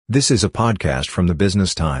This is a podcast from the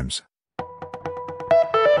Business Times.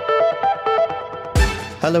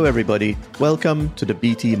 Hello, everybody. Welcome to the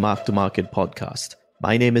BT Mark to Market podcast.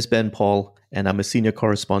 My name is Ben Paul, and I'm a senior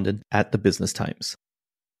correspondent at the Business Times.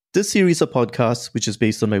 This series of podcasts, which is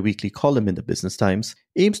based on my weekly column in the Business Times,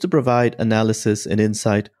 aims to provide analysis and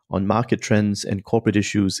insight on market trends and corporate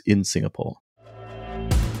issues in Singapore.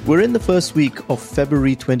 We're in the first week of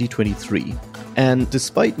February 2023, and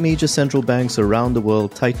despite major central banks around the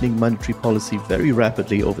world tightening monetary policy very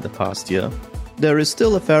rapidly over the past year, there is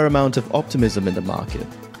still a fair amount of optimism in the market.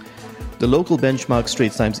 The local benchmark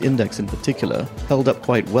Straits Times Index in particular held up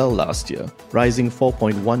quite well last year, rising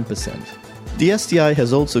 4.1%. The STI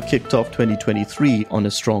has also kicked off 2023 on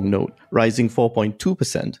a strong note, rising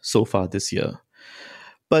 4.2% so far this year.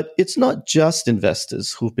 But it's not just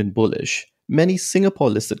investors who've been bullish. Many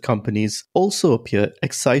Singapore-listed companies also appear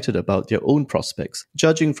excited about their own prospects,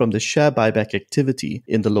 judging from the share buyback activity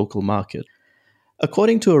in the local market.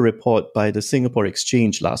 According to a report by the Singapore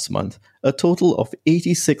Exchange last month, a total of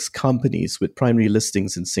 86 companies with primary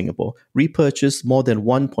listings in Singapore repurchased more than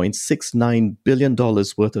 $1.69 billion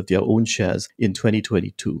worth of their own shares in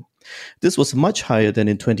 2022. This was much higher than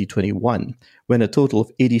in 2021, when a total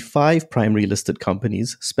of 85 primary listed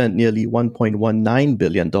companies spent nearly $1.19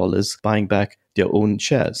 billion buying back their own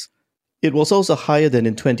shares. It was also higher than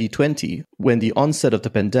in 2020, when the onset of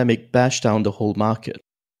the pandemic bashed down the whole market.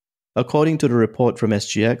 According to the report from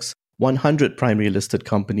SGX, 100 primary listed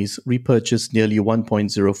companies repurchased nearly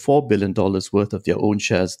 $1.04 billion worth of their own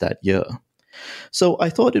shares that year. So I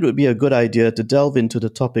thought it would be a good idea to delve into the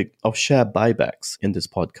topic of share buybacks in this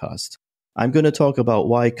podcast. I'm going to talk about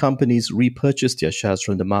why companies repurchase their shares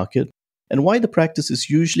from the market and why the practice is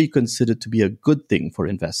usually considered to be a good thing for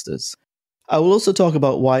investors. I will also talk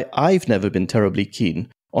about why I've never been terribly keen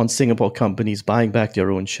on Singapore companies buying back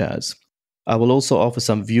their own shares. I will also offer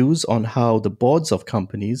some views on how the boards of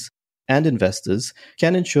companies and investors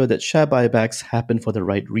can ensure that share buybacks happen for the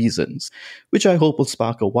right reasons, which I hope will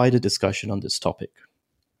spark a wider discussion on this topic.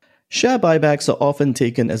 Share buybacks are often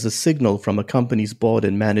taken as a signal from a company's board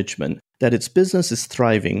and management that its business is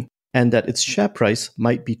thriving and that its share price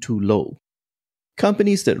might be too low.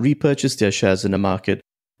 Companies that repurchase their shares in the market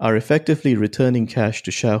are effectively returning cash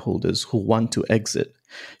to shareholders who want to exit.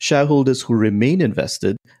 Shareholders who remain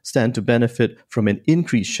invested stand to benefit from an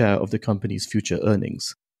increased share of the company's future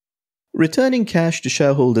earnings. Returning cash to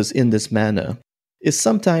shareholders in this manner is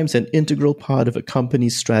sometimes an integral part of a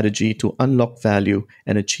company's strategy to unlock value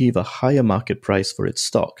and achieve a higher market price for its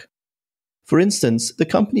stock. For instance, the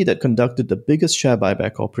company that conducted the biggest share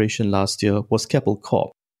buyback operation last year was Keppel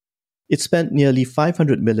Corp. It spent nearly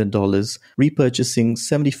 $500 million repurchasing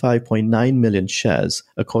 75.9 million shares,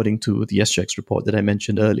 according to the SGX report that I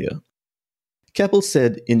mentioned earlier. Keppel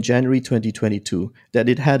said in January 2022 that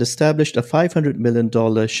it had established a $500 million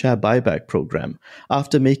share buyback program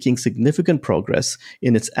after making significant progress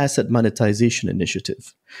in its asset monetization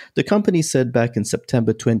initiative. The company said back in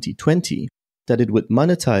September 2020 that it would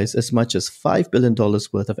monetize as much as $5 billion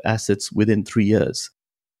worth of assets within 3 years.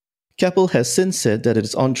 Keppel has since said that it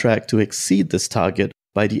is on track to exceed this target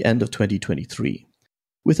by the end of 2023.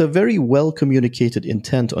 With a very well-communicated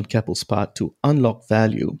intent on Keppel's part to unlock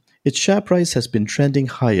value, its share price has been trending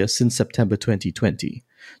higher since September 2020.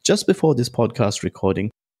 Just before this podcast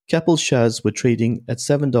recording, Keppel shares were trading at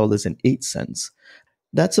 $7.08.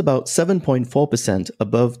 That's about 7.4%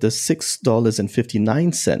 above the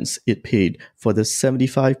 $6.59 it paid for the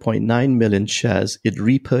 75.9 million shares it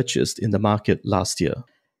repurchased in the market last year.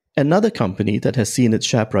 Another company that has seen its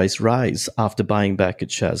share price rise after buying back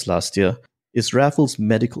its shares last year is Raffles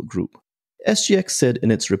Medical Group. SGX said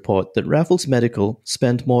in its report that Raffles Medical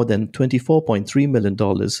spent more than $24.3 million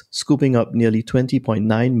scooping up nearly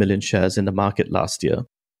 20.9 million shares in the market last year,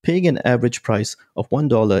 paying an average price of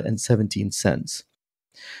 $1.17.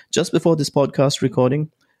 Just before this podcast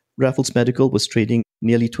recording, Raffles Medical was trading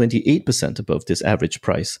nearly 28% above this average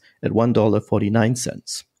price at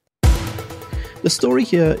 $1.49. The story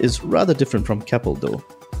here is rather different from Keppel, though.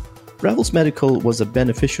 Raffles Medical was a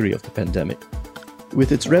beneficiary of the pandemic,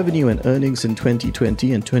 with its revenue and earnings in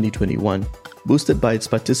 2020 and 2021 boosted by its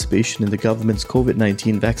participation in the government's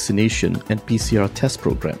COVID-19 vaccination and PCR test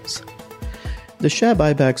programs. The share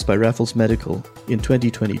buybacks by Raffles Medical in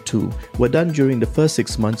 2022 were done during the first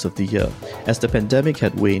 6 months of the year, as the pandemic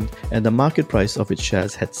had waned and the market price of its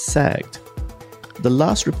shares had sagged. The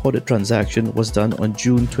last reported transaction was done on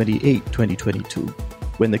June 28, 2022,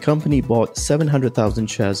 when the company bought 700,000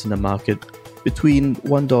 shares in the market between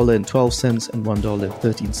 $1.12 and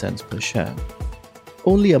 $1.13 per share.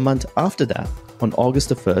 Only a month after that, on August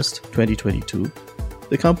 1st, 2022,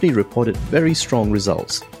 the company reported very strong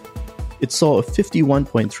results, it saw a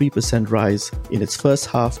 51.3% rise in its first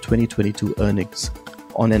half 2022 earnings,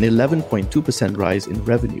 on an 11.2% rise in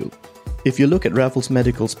revenue. If you look at Raffles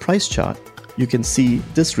Medical's price chart, you can see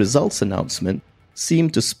this results announcement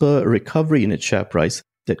seemed to spur a recovery in its share price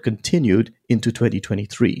that continued into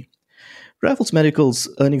 2023. Raffles Medical's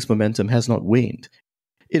earnings momentum has not waned.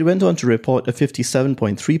 It went on to report a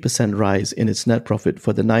 57.3% rise in its net profit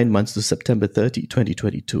for the 9 months to September 30,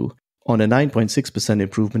 2022, on a 9.6%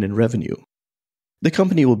 improvement in revenue. The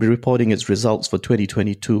company will be reporting its results for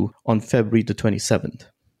 2022 on February the 27th.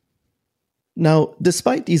 Now,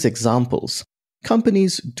 despite these examples,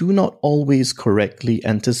 companies do not always correctly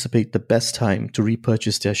anticipate the best time to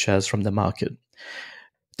repurchase their shares from the market.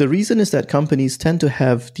 The reason is that companies tend to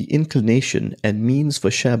have the inclination and means for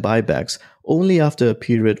share buybacks only after a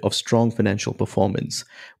period of strong financial performance,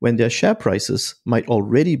 when their share prices might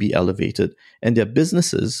already be elevated and their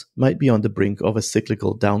businesses might be on the brink of a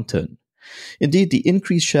cyclical downturn. Indeed, the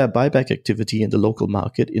increased share buyback activity in the local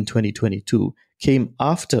market in 2022 came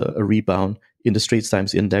after a rebound in the Straits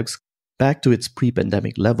Times Index back to its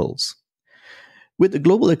pre-pandemic levels. With the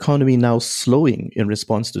global economy now slowing in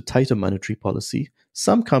response to tighter monetary policy,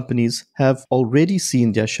 some companies have already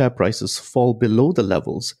seen their share prices fall below the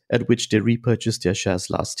levels at which they repurchased their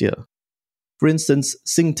shares last year. For instance,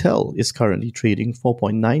 Singtel is currently trading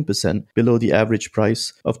 4.9% below the average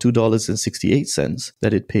price of $2.68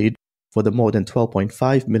 that it paid for the more than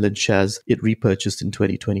 12.5 million shares it repurchased in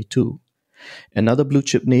 2022. Another blue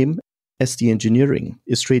chip name, ST Engineering,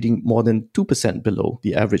 is trading more than 2% below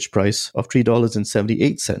the average price of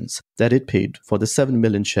 $3.78 that it paid for the 7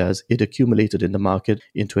 million shares it accumulated in the market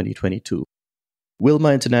in 2022.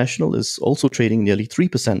 Wilmar International is also trading nearly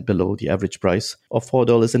 3% below the average price of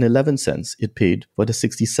 $4.11 it paid for the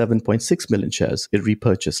 67.6 million shares it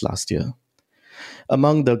repurchased last year.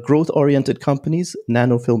 Among the growth-oriented companies,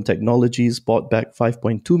 Nanofilm Technologies bought back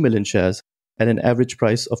 5.2 million shares at an average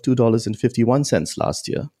price of $2.51 last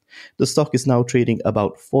year. The stock is now trading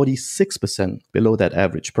about 46% below that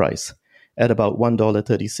average price, at about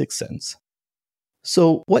 $1.36.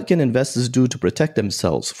 So, what can investors do to protect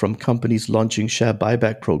themselves from companies launching share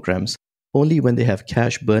buyback programs only when they have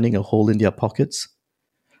cash burning a hole in their pockets?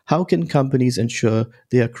 How can companies ensure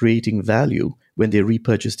they are creating value when they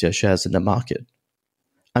repurchase their shares in the market?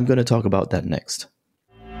 I'm going to talk about that next.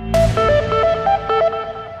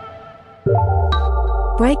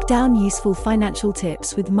 Break down useful financial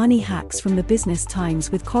tips with money hacks from the Business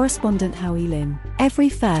Times with correspondent Howie Lim. Every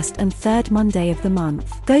first and third Monday of the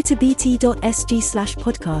month. Go to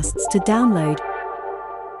bt.sg/podcasts to download.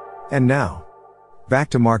 And now,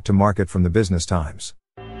 back to Market from the Business Times.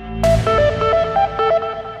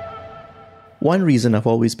 One reason I've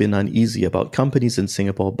always been uneasy about companies in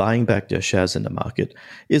Singapore buying back their shares in the market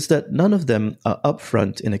is that none of them are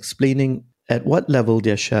upfront in explaining at what level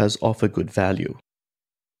their shares offer good value.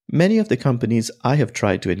 Many of the companies I have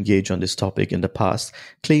tried to engage on this topic in the past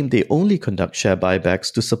claim they only conduct share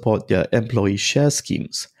buybacks to support their employee share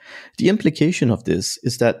schemes. The implication of this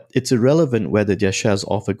is that it's irrelevant whether their shares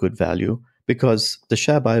offer good value, because the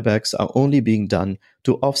share buybacks are only being done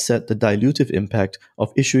to offset the dilutive impact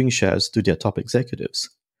of issuing shares to their top executives.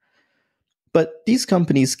 But these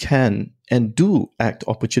companies can and do act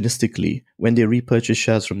opportunistically when they repurchase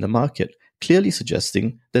shares from the market, clearly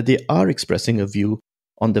suggesting that they are expressing a view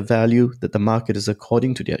on the value that the market is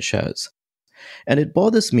according to their shares. And it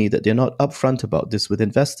bothers me that they're not upfront about this with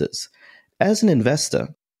investors. As an investor,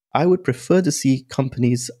 I would prefer to see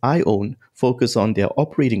companies I own focus on their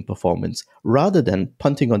operating performance rather than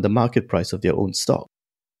punting on the market price of their own stock.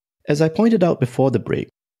 As I pointed out before the break,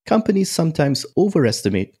 companies sometimes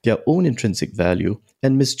overestimate their own intrinsic value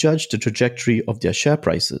and misjudge the trajectory of their share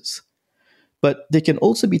prices. But they can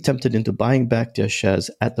also be tempted into buying back their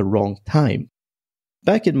shares at the wrong time.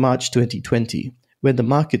 Back in March 2020, when the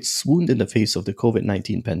market swooned in the face of the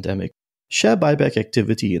COVID-19 pandemic, share buyback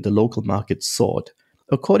activity in the local market soared.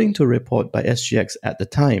 According to a report by SGX at the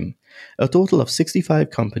time, a total of 65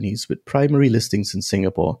 companies with primary listings in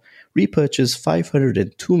Singapore repurchased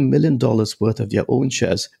 $502 million worth of their own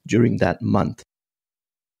shares during that month.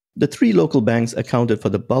 The three local banks accounted for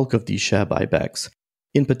the bulk of these share buybacks.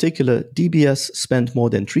 In particular, DBS spent more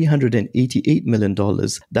than $388 million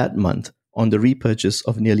that month on the repurchase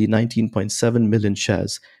of nearly 19.7 million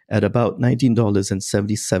shares at about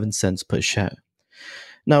 $19.77 per share.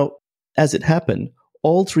 Now, as it happened,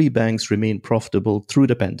 all three banks remained profitable through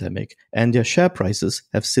the pandemic, and their share prices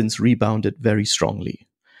have since rebounded very strongly.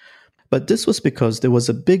 But this was because there was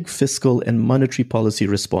a big fiscal and monetary policy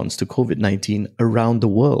response to COVID-19 around the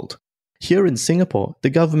world. Here in Singapore, the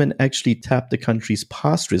government actually tapped the country's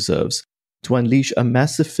past reserves to unleash a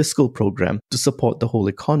massive fiscal program to support the whole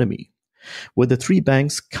economy. Were the three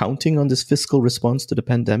banks counting on this fiscal response to the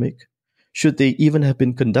pandemic? Should they even have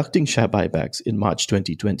been conducting share buybacks in March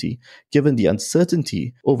 2020, given the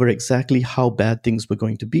uncertainty over exactly how bad things were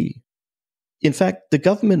going to be? In fact, the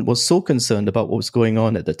government was so concerned about what was going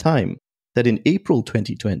on at the time that in April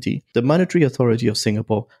 2020, the Monetary Authority of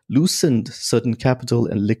Singapore loosened certain capital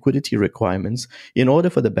and liquidity requirements in order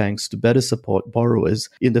for the banks to better support borrowers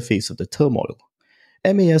in the face of the turmoil.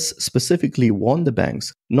 MAS specifically warned the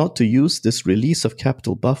banks not to use this release of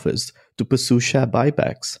capital buffers to pursue share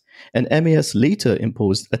buybacks, and MAS later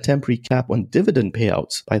imposed a temporary cap on dividend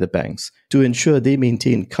payouts by the banks to ensure they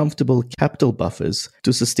maintain comfortable capital buffers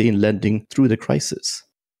to sustain lending through the crisis.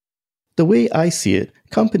 The way I see it,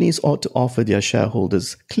 companies ought to offer their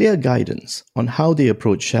shareholders clear guidance on how they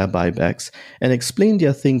approach share buybacks and explain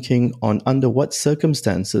their thinking on under what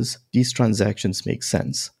circumstances these transactions make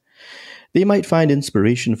sense. They might find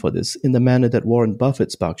inspiration for this in the manner that Warren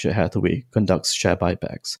Buffett's Berkshire Hathaway conducts share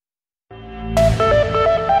buybacks.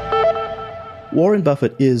 Warren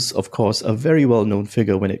Buffett is, of course, a very well-known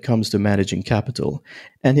figure when it comes to managing capital,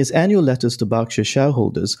 and his annual letters to Berkshire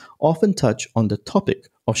shareholders often touch on the topic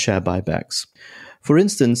of share buybacks. For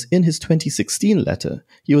instance, in his 2016 letter,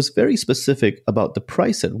 he was very specific about the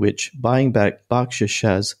price at which buying back Berkshire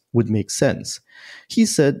shares would make sense. He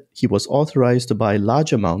said he was authorized to buy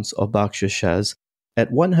large amounts of Berkshire shares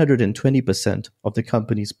at 120% of the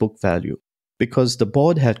company's book value, because the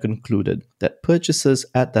board had concluded that purchases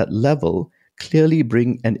at that level clearly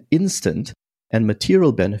bring an instant and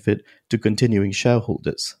material benefit to continuing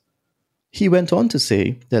shareholders. He went on to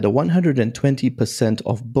say that a 120%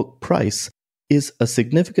 of book price is a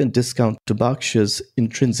significant discount to Berkshire's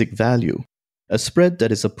intrinsic value, a spread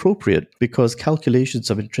that is appropriate because calculations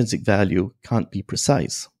of intrinsic value can't be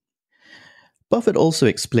precise. Buffett also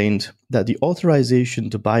explained that the authorization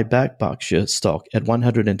to buy back Berkshire stock at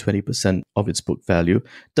 120% of its book value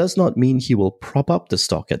does not mean he will prop up the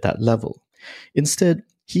stock at that level. Instead,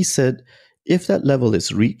 he said, if that level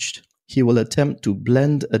is reached, he will attempt to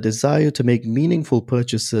blend a desire to make meaningful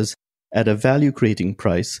purchases at a value-creating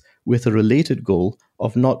price with a related goal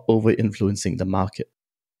of not over-influencing the market.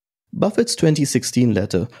 Buffett's 2016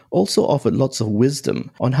 letter also offered lots of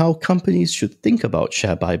wisdom on how companies should think about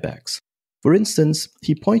share buybacks. For instance,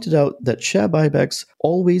 he pointed out that share buybacks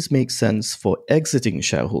always make sense for exiting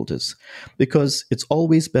shareholders because it's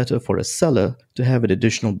always better for a seller to have an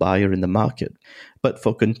additional buyer in the market. But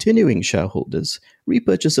for continuing shareholders,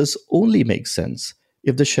 repurchases only make sense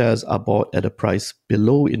if the shares are bought at a price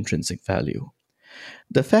below intrinsic value.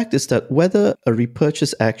 The fact is that whether a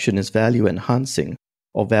repurchase action is value enhancing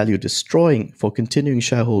or value destroying for continuing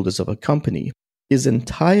shareholders of a company is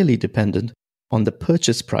entirely dependent on the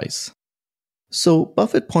purchase price. So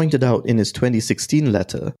Buffett pointed out in his 2016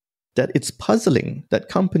 letter that it's puzzling that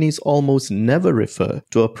companies almost never refer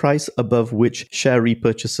to a price above which share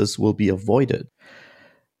repurchases will be avoided.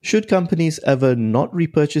 Should companies ever not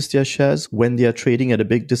repurchase their shares when they are trading at a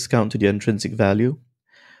big discount to their intrinsic value?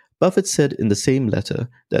 Buffett said in the same letter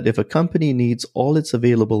that if a company needs all its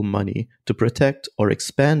available money to protect or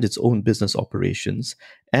expand its own business operations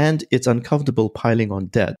and it's uncomfortable piling on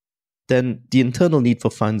debt, then the internal need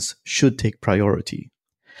for funds should take priority.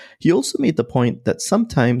 He also made the point that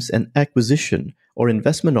sometimes an acquisition or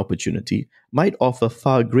investment opportunity might offer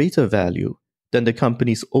far greater value than the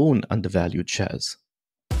company's own undervalued shares.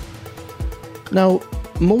 Now,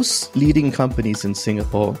 most leading companies in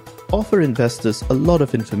Singapore offer investors a lot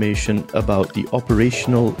of information about the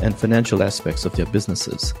operational and financial aspects of their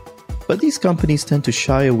businesses. But these companies tend to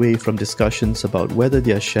shy away from discussions about whether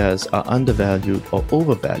their shares are undervalued or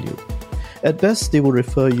overvalued. At best, they will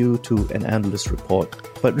refer you to an analyst report,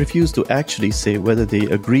 but refuse to actually say whether they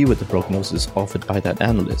agree with the prognosis offered by that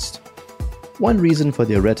analyst. One reason for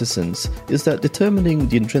their reticence is that determining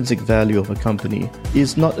the intrinsic value of a company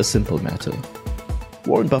is not a simple matter.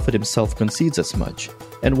 Warren Buffett himself concedes as much,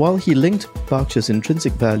 and while he linked Berkshire's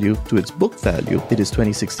intrinsic value to its book value in his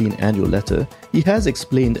 2016 annual letter, he has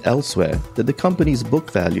explained elsewhere that the company's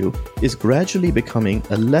book value is gradually becoming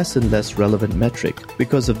a less and less relevant metric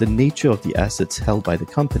because of the nature of the assets held by the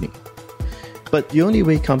company. But the only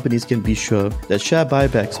way companies can be sure that share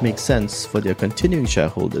buybacks make sense for their continuing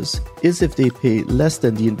shareholders is if they pay less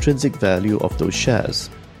than the intrinsic value of those shares.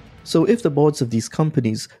 So if the boards of these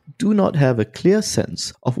companies do not have a clear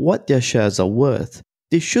sense of what their shares are worth,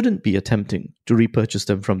 they shouldn't be attempting to repurchase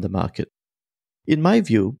them from the market. In my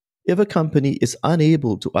view, if a company is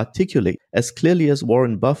unable to articulate as clearly as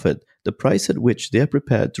Warren Buffett the price at which they are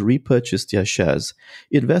prepared to repurchase their shares,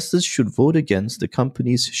 investors should vote against the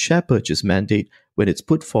company's share purchase mandate when it's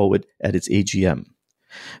put forward at its AGM.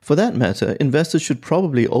 For that matter, investors should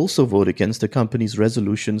probably also vote against the company's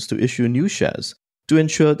resolutions to issue new shares to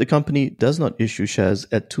ensure the company does not issue shares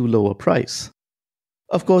at too low a price.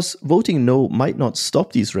 Of course, voting no might not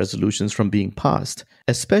stop these resolutions from being passed,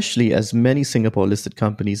 especially as many Singapore-listed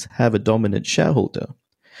companies have a dominant shareholder.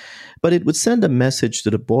 But it would send a message to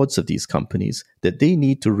the boards of these companies that they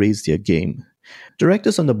need to raise their game.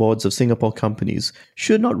 Directors on the boards of Singapore companies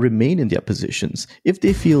should not remain in their positions if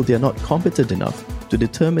they feel they are not competent enough to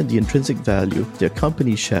determine the intrinsic value of their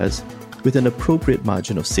company shares with an appropriate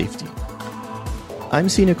margin of safety. I'm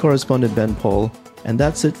Senior Correspondent Ben Paul, and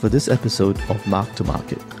that's it for this episode of Mark to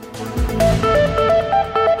Market.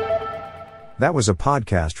 That was a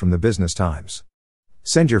podcast from the Business Times.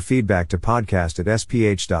 Send your feedback to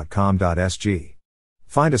podcast@sph.com.sg.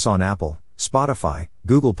 Find us on Apple, Spotify,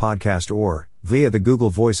 Google Podcast or via the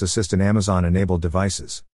Google Voice Assistant Amazon-enabled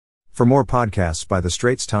devices. For more podcasts by The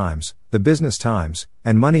Straits Times, The Business Times,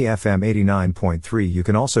 and Money FM 89.3, you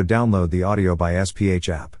can also download the audio by SPH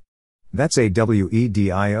app. That's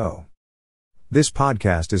AWEDIO. This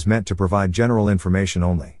podcast is meant to provide general information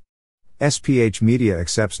only. SPH Media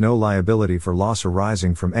accepts no liability for loss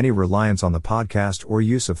arising from any reliance on the podcast or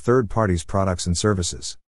use of third parties' products and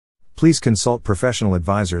services. Please consult professional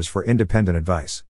advisors for independent advice.